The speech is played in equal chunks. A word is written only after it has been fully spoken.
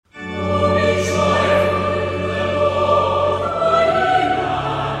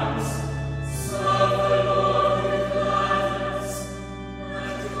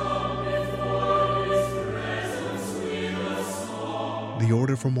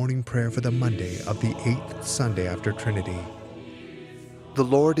for morning prayer for the Monday of the 8th Sunday after Trinity. The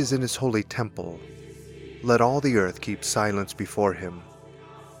Lord is in his holy temple. Let all the earth keep silence before him.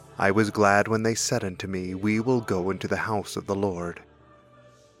 I was glad when they said unto me, We will go into the house of the Lord.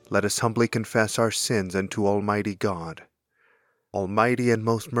 Let us humbly confess our sins unto Almighty God. Almighty and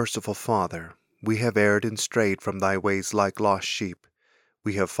most merciful Father, we have erred and strayed from thy ways like lost sheep.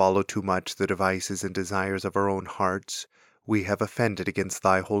 We have followed too much the devices and desires of our own hearts. We have offended against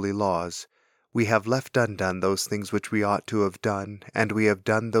thy holy laws. We have left undone those things which we ought to have done, and we have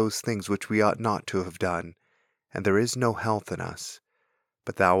done those things which we ought not to have done. And there is no health in us.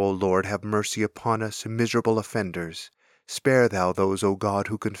 But thou, O Lord, have mercy upon us, miserable offenders. Spare thou those, O God,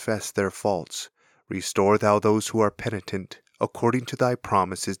 who confess their faults. Restore thou those who are penitent, according to thy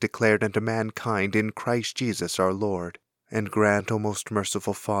promises declared unto mankind in Christ Jesus our Lord. And grant, O most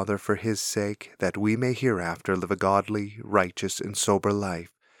merciful Father, for his sake, that we may hereafter live a godly, righteous, and sober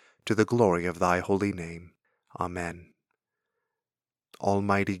life, to the glory of thy holy name. Amen.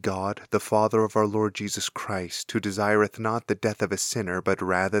 Almighty God, the Father of our Lord Jesus Christ, who desireth not the death of a sinner, but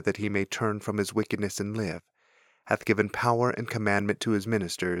rather that he may turn from his wickedness and live, hath given power and commandment to his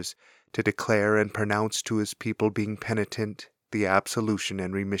ministers, to declare and pronounce to his people being penitent the absolution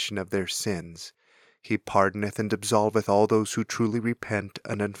and remission of their sins. He pardoneth and absolveth all those who truly repent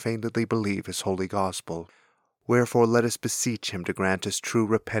and unfeignedly believe his holy gospel. Wherefore let us beseech him to grant us true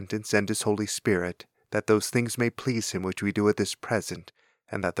repentance and his Holy Spirit, that those things may please him which we do at this present,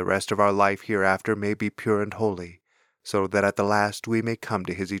 and that the rest of our life hereafter may be pure and holy, so that at the last we may come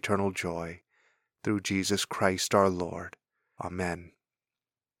to his eternal joy. Through Jesus Christ our Lord. Amen.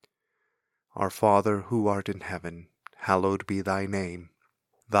 Our Father, who art in heaven, hallowed be thy name.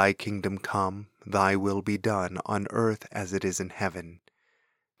 Thy kingdom come, thy will be done, on earth as it is in heaven.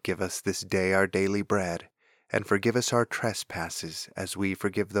 Give us this day our daily bread, and forgive us our trespasses, as we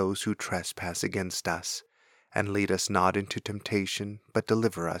forgive those who trespass against us. And lead us not into temptation, but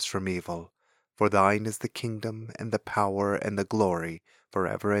deliver us from evil. For thine is the kingdom, and the power, and the glory,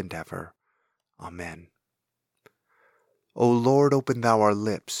 forever and ever. Amen. O Lord, open thou our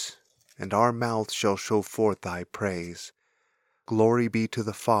lips, and our mouth shall show forth thy praise. Glory be to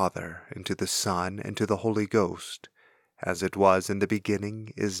the Father, and to the Son, and to the Holy Ghost, as it was in the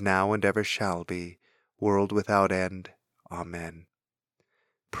beginning, is now, and ever shall be, world without end. Amen.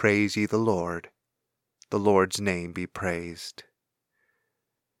 Praise ye the Lord. The Lord's name be praised.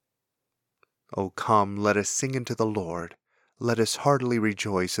 O come, let us sing unto the Lord. Let us heartily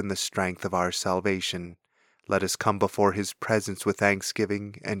rejoice in the strength of our salvation. Let us come before his presence with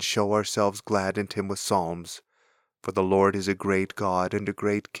thanksgiving, and show ourselves glad in him with psalms. For the Lord is a great God, and a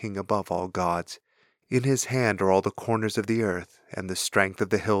great King above all gods. In his hand are all the corners of the earth, and the strength of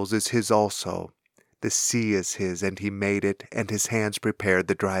the hills is his also. The sea is his, and he made it, and his hands prepared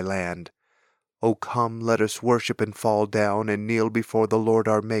the dry land. O come, let us worship and fall down, and kneel before the Lord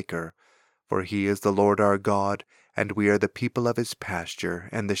our Maker. For he is the Lord our God, and we are the people of his pasture,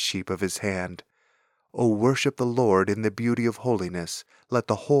 and the sheep of his hand. O worship the Lord in the beauty of holiness. Let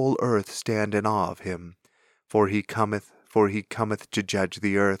the whole earth stand in awe of him. For he cometh to judge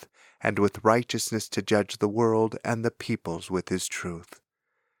the earth, and with righteousness to judge the world and the peoples with his truth.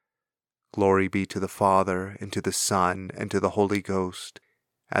 Glory be to the Father, and to the Son, and to the Holy Ghost,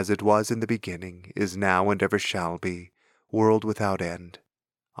 as it was in the beginning, is now, and ever shall be, world without end.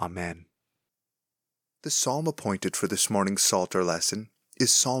 Amen. The psalm appointed for this morning's Psalter lesson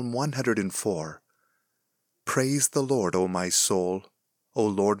is Psalm 104. Praise the Lord, O my soul. O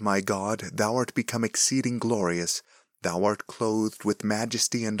Lord my God, thou art become exceeding glorious. Thou art clothed with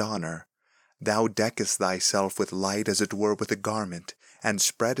majesty and honor. Thou deckest thyself with light as it were with a garment, and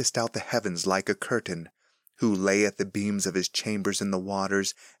spreadest out the heavens like a curtain. Who layeth the beams of his chambers in the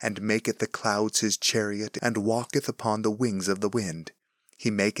waters, and maketh the clouds his chariot, and walketh upon the wings of the wind. He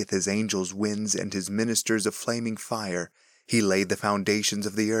maketh his angels winds, and his ministers a flaming fire. He laid the foundations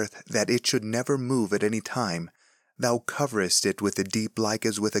of the earth, that it should never move at any time. Thou coverest it with the deep like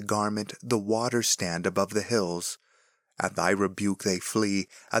as with a garment. The waters stand above the hills. At thy rebuke they flee.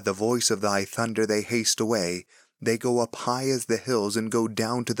 At the voice of thy thunder they haste away. They go up high as the hills, and go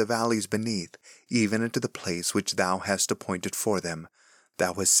down to the valleys beneath, even into the place which thou hast appointed for them.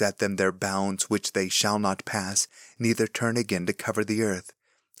 Thou hast set them their bounds, which they shall not pass, neither turn again to cover the earth.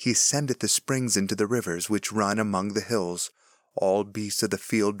 He sendeth the springs into the rivers, which run among the hills. All beasts of the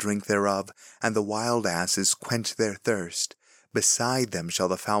field drink thereof, and the wild asses quench their thirst. Beside them shall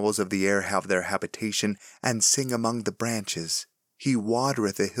the fowls of the air have their habitation, and sing among the branches. He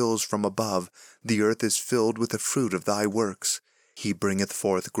watereth the hills from above. The earth is filled with the fruit of thy works. He bringeth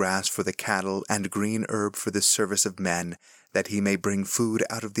forth grass for the cattle, and green herb for the service of men. that he may bring food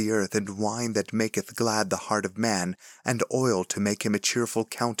out of the earth, and wine that maketh glad the heart of man, and oil to make him a cheerful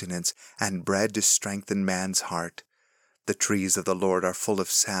countenance, and bread to strengthen man's heart. The trees of the Lord are full of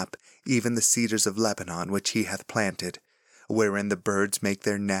sap, even the cedars of Lebanon which he hath planted, wherein the birds make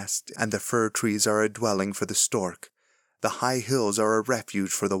their nest, and the fir trees are a dwelling for the stork. The high hills are a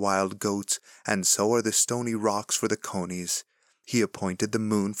refuge for the wild goats, and so are the stony rocks for the conies. He appointed the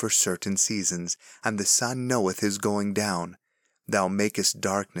moon for certain seasons, and the sun knoweth his going down. Thou makest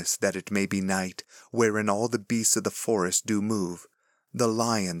darkness that it may be night, wherein all the beasts of the forest do move. The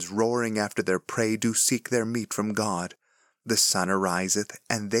lions roaring after their prey do seek their meat from God. The sun ariseth,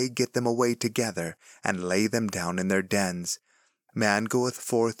 and they get them away together, and lay them down in their dens. Man goeth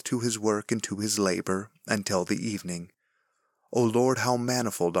forth to his work and to his labor, until the evening. O Lord, how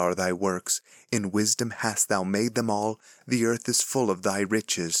manifold are thy works! In wisdom hast thou made them all. The earth is full of thy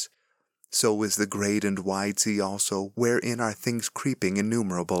riches. So is the great and wide sea also, wherein are things creeping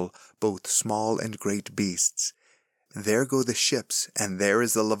innumerable, both small and great beasts. There go the ships, and there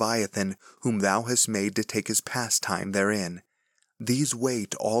is the Leviathan, whom thou hast made to take his pastime therein. These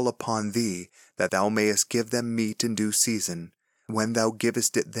wait all upon thee, that thou mayest give them meat in due season. When thou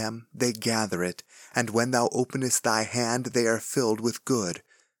givest it them, they gather it, and when thou openest thy hand, they are filled with good.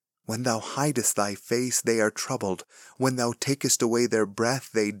 When thou hidest thy face, they are troubled. When thou takest away their breath,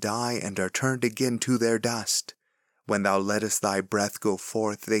 they die, and are turned again to their dust. When thou lettest thy breath go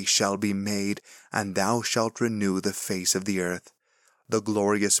forth, they shall be made, and thou shalt renew the face of the earth. The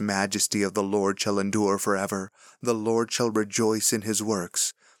glorious majesty of the Lord shall endure forever. The Lord shall rejoice in his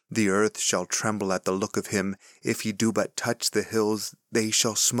works. The earth shall tremble at the look of him. If he do but touch the hills, they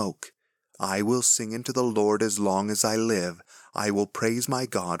shall smoke. I will sing unto the Lord as long as I live. I will praise my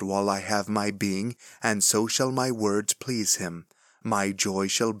God while I have my being, and so shall my words please him. My joy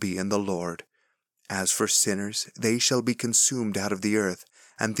shall be in the Lord. As for sinners, they shall be consumed out of the earth,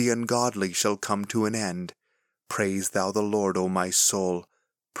 and the ungodly shall come to an end. Praise thou the Lord, O my soul.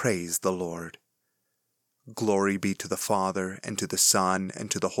 Praise the Lord. Glory be to the Father, and to the Son,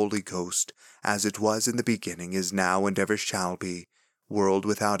 and to the Holy Ghost, as it was in the beginning, is now, and ever shall be, world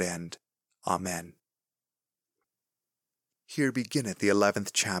without end. Amen. Here beginneth the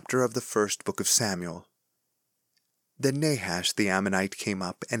 11th chapter of the first book of Samuel. Then Nahash the Ammonite came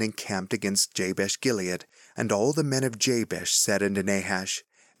up, and encamped against Jabesh-Gilead, and all the men of Jabesh said unto Nahash,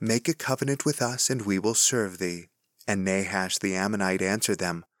 Make a covenant with us, and we will serve thee. And Nahash the Ammonite answered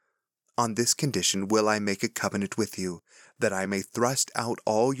them, On this condition will I make a covenant with you, that I may thrust out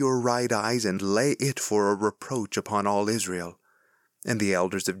all your right eyes, and lay it for a reproach upon all Israel. And the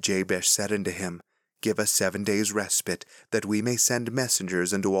elders of Jabesh said unto him, Give us 7 days' respite, that we may send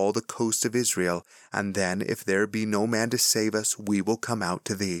messengers unto all the coasts of Israel, and then, if there be no man to save us, we will come out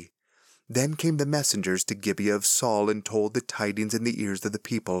to thee. Then came the messengers to Gibeah of Saul, and told the tidings in the ears of the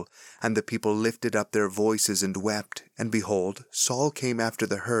people. And the people lifted up their voices and wept. And behold, Saul came after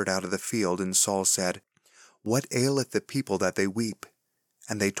the herd out of the field, and Saul said, What aileth the people that they weep?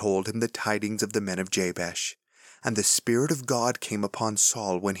 And they told him the tidings of the men of Jabesh. And the Spirit of God came upon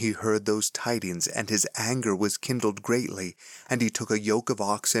Saul when he heard those tidings, and his anger was kindled greatly. And he took a yoke of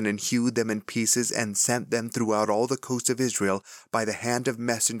oxen, and hewed them in pieces, and sent them throughout all the coast of Israel by the hand of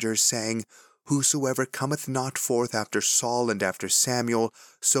messengers, saying, Whosoever cometh not forth after Saul and after Samuel,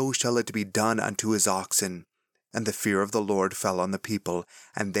 so shall it be done unto his oxen. And the fear of the Lord fell on the people,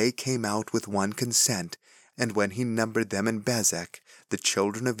 and they came out with one consent. And when he numbered them in Bezek, the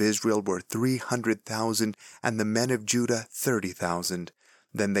children of Israel were 300,000, and the men of Judah 30,000.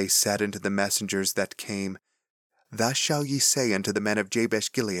 Then they said unto the messengers that came, Thus shall ye say unto the men of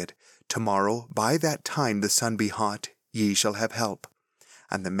Jabesh-Gilead, Tomorrow, by that time the sun be hot, ye shall have help.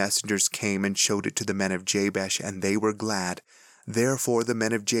 And the messengers came and showed it to the men of Jabesh, and they were glad. Therefore the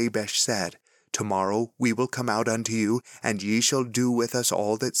men of Jabesh said, Tomorrow we will come out unto you, and ye shall do with us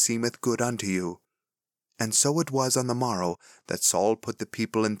all that seemeth good unto you. And so it was on the morrow that Saul put the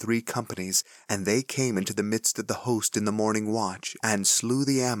people in 3 companies, and they came into the midst of the host in the morning watch, and slew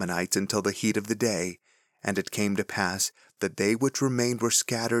the Ammonites until the heat of the day. And it came to pass that they which remained were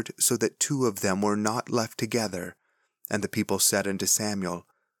scattered, so that 2 of them were not left together. And the people said unto Samuel,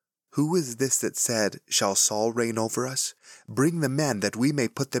 Who is this that said, Shall Saul reign over us? Bring the men, that we may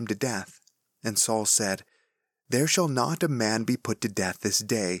put them to death. And Saul said, There shall not a man be put to death this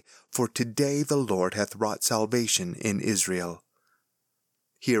day, for today the Lord hath wrought salvation in Israel.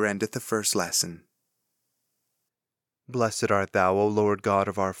 Here endeth the first lesson. Blessed art thou, O Lord God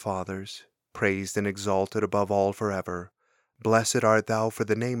of our fathers, praised and exalted above all forever. Blessed art thou for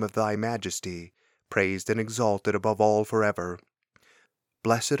the name of thy majesty, praised and exalted above all forever.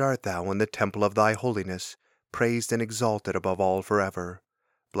 Blessed art thou in the temple of thy holiness, praised and exalted above all forever.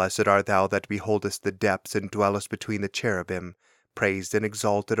 Blessed art thou that beholdest the depths and dwellest between the cherubim, praised and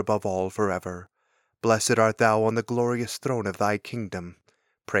exalted above all forever. Blessed art thou on the glorious throne of thy kingdom,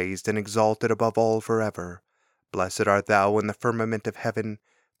 praised and exalted above all forever. Blessed art thou in the firmament of heaven,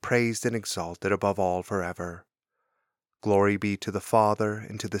 praised and exalted above all forever. Glory be to the Father,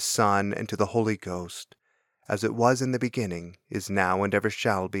 and to the Son, and to the Holy Ghost, as it was in the beginning, is now, and ever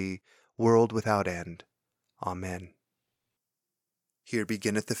shall be, world without end. Amen. Here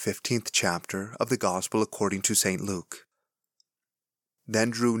beginneth the 15th chapter of the Gospel according to St. Luke.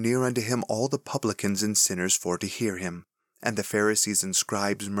 Then drew near unto him all the publicans and sinners for to hear him. And the Pharisees and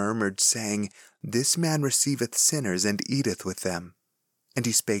scribes murmured, saying, This man receiveth sinners, and eateth with them. And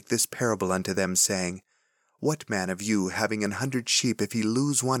he spake this parable unto them, saying, What man of you, having 100 sheep, if he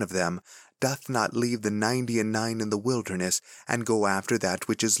lose one of them, doth not leave the 99 in the wilderness, and go after that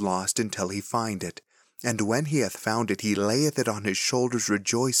which is lost until he find it? And when he hath found it, he layeth it on his shoulders,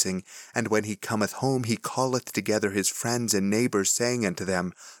 rejoicing. And when he cometh home, he calleth together his friends and neighbors, saying unto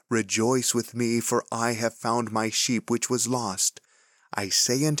them, Rejoice with me, for I have found my sheep which was lost. I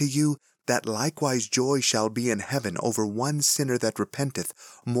say unto you, that likewise joy shall be in heaven over one sinner that repenteth,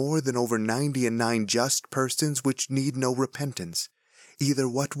 more than over 99 just persons which need no repentance. Either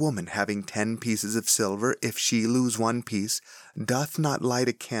what woman, having 10 pieces of silver, if she lose one piece, doth not light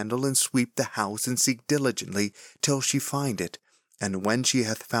a candle, and sweep the house, and seek diligently till she find it? And when she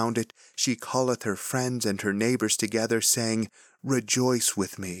hath found it, she calleth her friends and her neighbors together, saying, Rejoice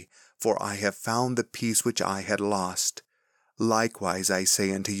with me, for I have found the piece which I had lost. Likewise I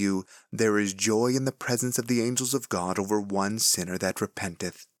say unto you, there is joy in the presence of the angels of God over one sinner that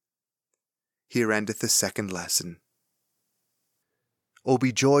repenteth. Here endeth the second lesson. O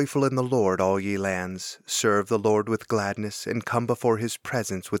be joyful in the Lord, all ye lands. Serve the Lord with gladness, and come before his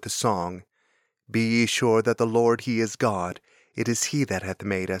presence with a song. Be ye sure that the Lord he is God. It is he that hath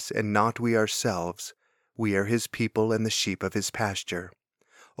made us, and not we ourselves. We are his people, and the sheep of his pasture.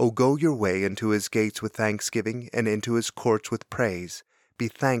 O go your way into his gates with thanksgiving, and into his courts with praise. Be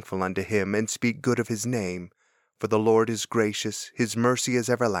thankful unto him, and speak good of his name. For the Lord is gracious, his mercy is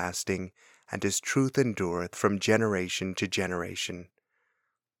everlasting, and his truth endureth from generation to generation.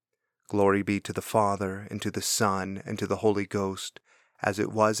 Glory be to the Father, and to the Son, and to the Holy Ghost, as it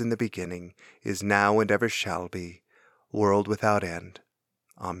was in the beginning, is now, and ever shall be, world without end.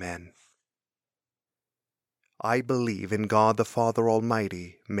 Amen. I believe in God the Father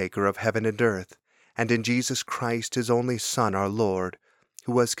Almighty, maker of heaven and earth, and in Jesus Christ, his only Son, our Lord,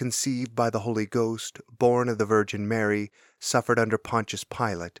 who was conceived by the Holy Ghost, born of the Virgin Mary, suffered under Pontius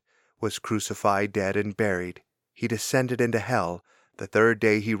Pilate, was crucified, dead, and buried. He descended into hell. The third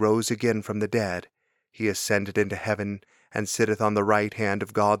day he rose again from the dead. He ascended into heaven, and sitteth on the right hand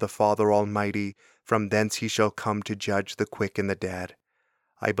of God the Father Almighty. From thence he shall come to judge the quick and the dead.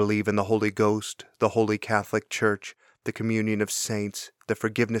 I believe in the Holy Ghost, the Holy Catholic Church, the communion of saints, the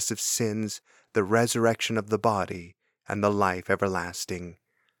forgiveness of sins, the resurrection of the body, and the life everlasting.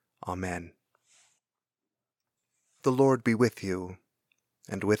 Amen. The Lord be with you,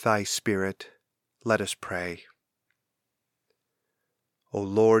 and with thy spirit. Let us pray. O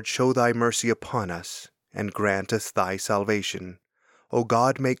Lord, show thy mercy upon us, and grant us thy salvation. O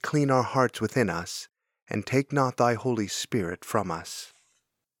God, make clean our hearts within us, and take not thy Holy Spirit from us.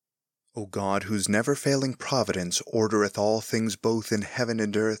 O God, whose never-failing providence ordereth all things both in heaven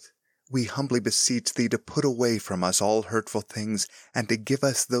and earth, we humbly beseech thee to put away from us all hurtful things, and to give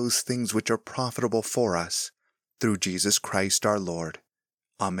us those things which are profitable for us, through Jesus Christ our Lord.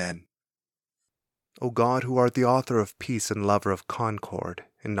 Amen. O God, who art the author of peace and lover of concord,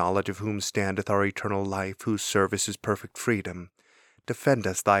 in knowledge of whom standeth our eternal life, whose service is perfect freedom, defend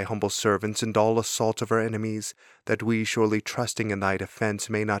us, thy humble servants, in all assaults of our enemies, that we, surely trusting in thy defense,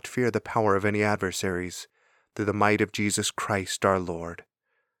 may not fear the power of any adversaries, through the might of Jesus Christ our Lord.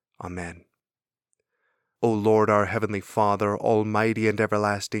 Amen. O Lord, our heavenly Father, almighty and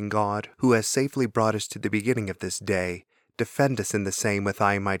everlasting God, who hast safely brought us to the beginning of this day, defend us in the same with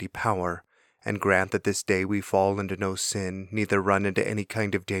thy mighty power, and grant that this day we fall into no sin, neither run into any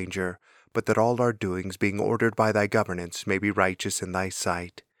kind of danger, but that all our doings, being ordered by thy governance, may be righteous in thy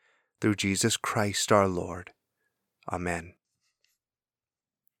sight. Through Jesus Christ our Lord. Amen.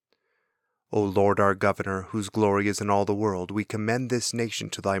 O Lord, our Governor, whose glory is in all the world, we commend this nation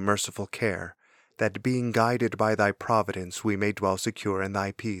to thy merciful care, that being guided by thy providence we may dwell secure in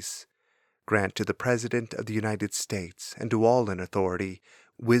thy peace. Grant to the President of the United States, and to all in authority,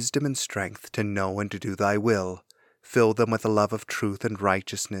 wisdom and strength to know and to do thy will. Fill them with a love of truth and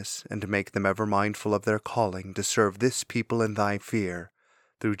righteousness, and make them ever mindful of their calling to serve this people in thy fear,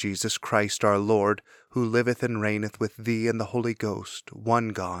 through Jesus Christ our Lord, who liveth and reigneth with thee and the Holy Ghost, one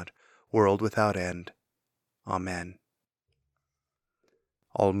God, world without end. Amen.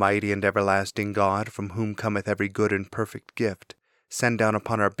 Almighty and everlasting God, from whom cometh every good and perfect gift, send down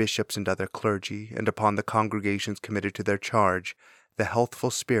upon our bishops and other clergy, and upon the congregations committed to their charge, the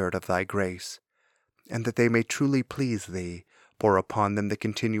healthful Spirit of thy grace, and that they may truly please thee, pour upon them the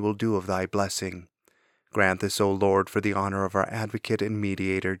continual dew of thy blessing. Grant this, O Lord, for the honor of our advocate and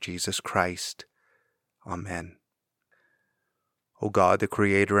mediator, Jesus Christ. Amen. O God, the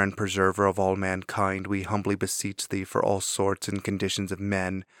Creator and Preserver of all mankind, we humbly beseech thee for all sorts and conditions of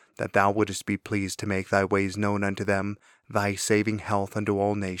men, that thou wouldest be pleased to make thy ways known unto them, thy saving health unto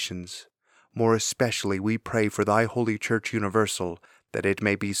all nations. More especially we pray for thy holy Church universal, that it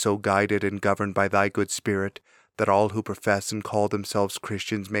may be so guided and governed by thy good Spirit, that all who profess and call themselves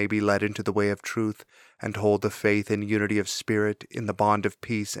Christians may be led into the way of truth, and hold the faith in unity of spirit, in the bond of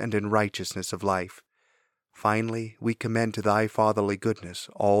peace, and in righteousness of life. Finally, we commend to thy fatherly goodness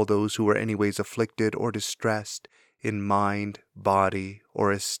all those who are anyways afflicted or distressed in mind, body,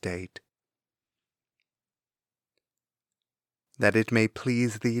 or estate, that it may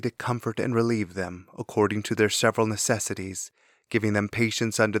please thee to comfort and relieve them according to their several necessities, giving them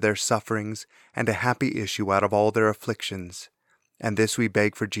patience under their sufferings, and a happy issue out of all their afflictions. And this we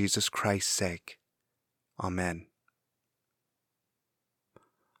beg for Jesus Christ's sake. Amen.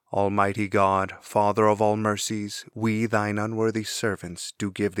 Almighty God, Father of all mercies, we, thine unworthy servants, do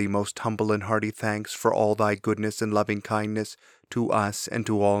give thee most humble and hearty thanks for all thy goodness and loving kindness to us and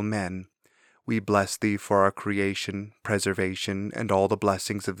to all men. We bless thee for our creation, preservation, and all the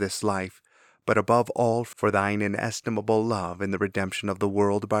blessings of this life, but above all for thine inestimable love in the redemption of the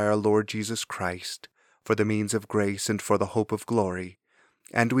world by our Lord Jesus Christ, for the means of grace and for the hope of glory.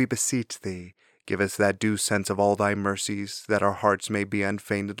 And we beseech thee, give us that due sense of all thy mercies, that our hearts may be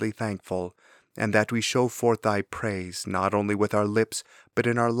unfeignedly thankful, and that we show forth thy praise, not only with our lips, but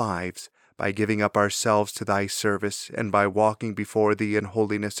in our lives, by giving up ourselves to thy service, and by walking before thee in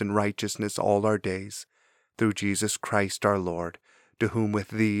holiness and righteousness all our days. Through Jesus Christ our Lord, to whom with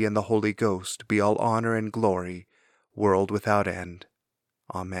thee and the Holy Ghost be all honor and glory, world without end.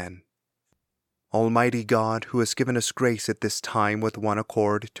 Amen. Almighty God, who hast given us grace at this time with one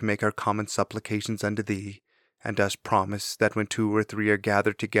accord to make our common supplications unto thee, and dost promise that when 2 or 3 are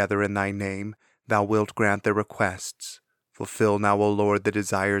gathered together in thy name, thou wilt grant their requests. Fulfill now, O Lord, the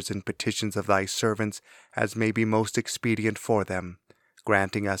desires and petitions of thy servants, as may be most expedient for them,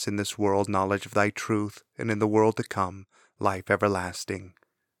 granting us in this world knowledge of thy truth, and in the world to come life everlasting.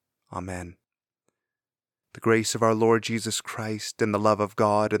 Amen. The grace of our Lord Jesus Christ, and the love of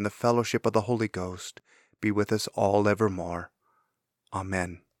God, and the fellowship of the Holy Ghost be with us all evermore.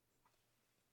 Amen.